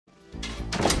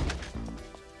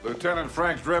Lieutenant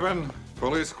Frank Drebin,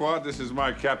 police squad, this is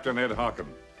my Captain Ed Hockin.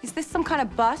 Is this some kind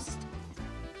of bust?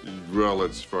 Well,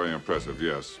 it's very impressive,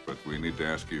 yes, but we need to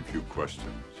ask you a few questions.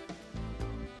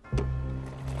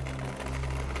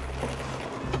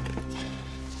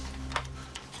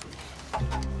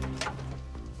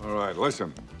 All right,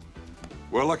 listen.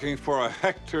 We're looking for a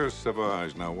Hector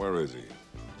Savage. Now, where is he?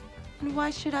 And why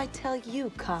should I tell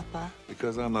you, Coppa?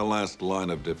 Because I'm the last line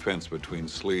of defense between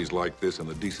sleaze like this and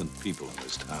the decent people in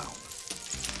this town.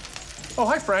 Oh,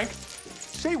 hi, Frank.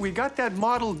 Say, we got that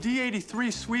model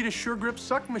D83 Swedish Sure Grip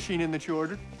suck machine in that you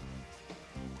ordered.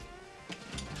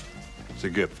 It's a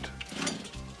gift.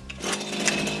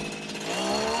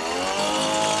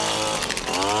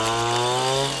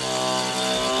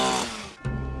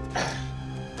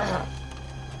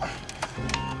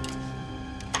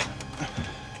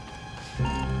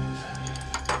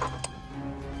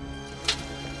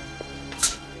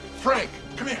 Frank,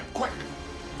 come here, quick.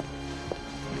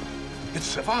 It's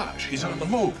Savage. He's on the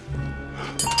move.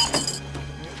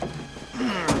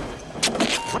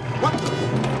 What?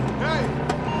 Hey!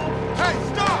 Hey,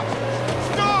 stop!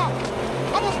 Stop!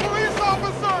 I'm a police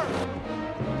officer!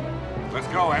 Let's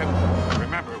go, Ed.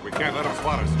 Remember, we can't let them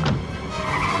spot us.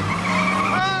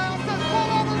 I said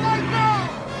pull over right now!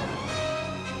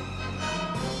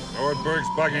 Nordberg's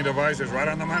bugging device is right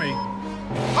on the money.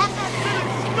 I'm not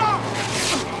kidding! Stop!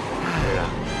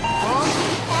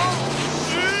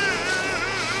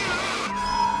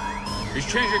 He's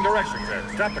changing directions, Ed.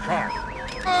 Stop the car.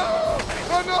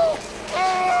 Oh, no!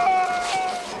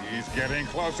 He's getting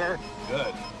closer.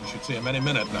 Good. We should see him any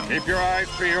minute now. Keep your eyes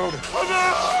peeled.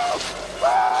 Oh,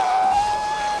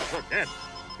 Look, Ed,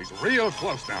 he's real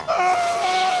close now.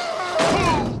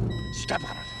 Step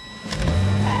on it.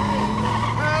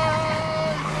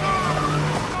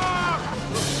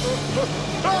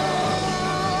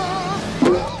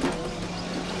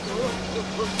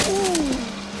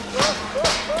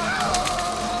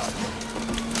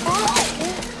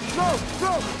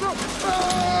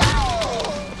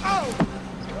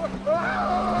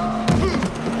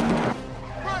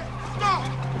 Right, stop!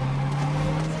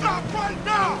 Stop right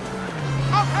now!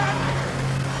 I'm having...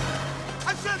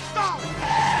 I said stop!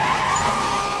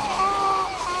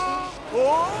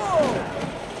 Oh!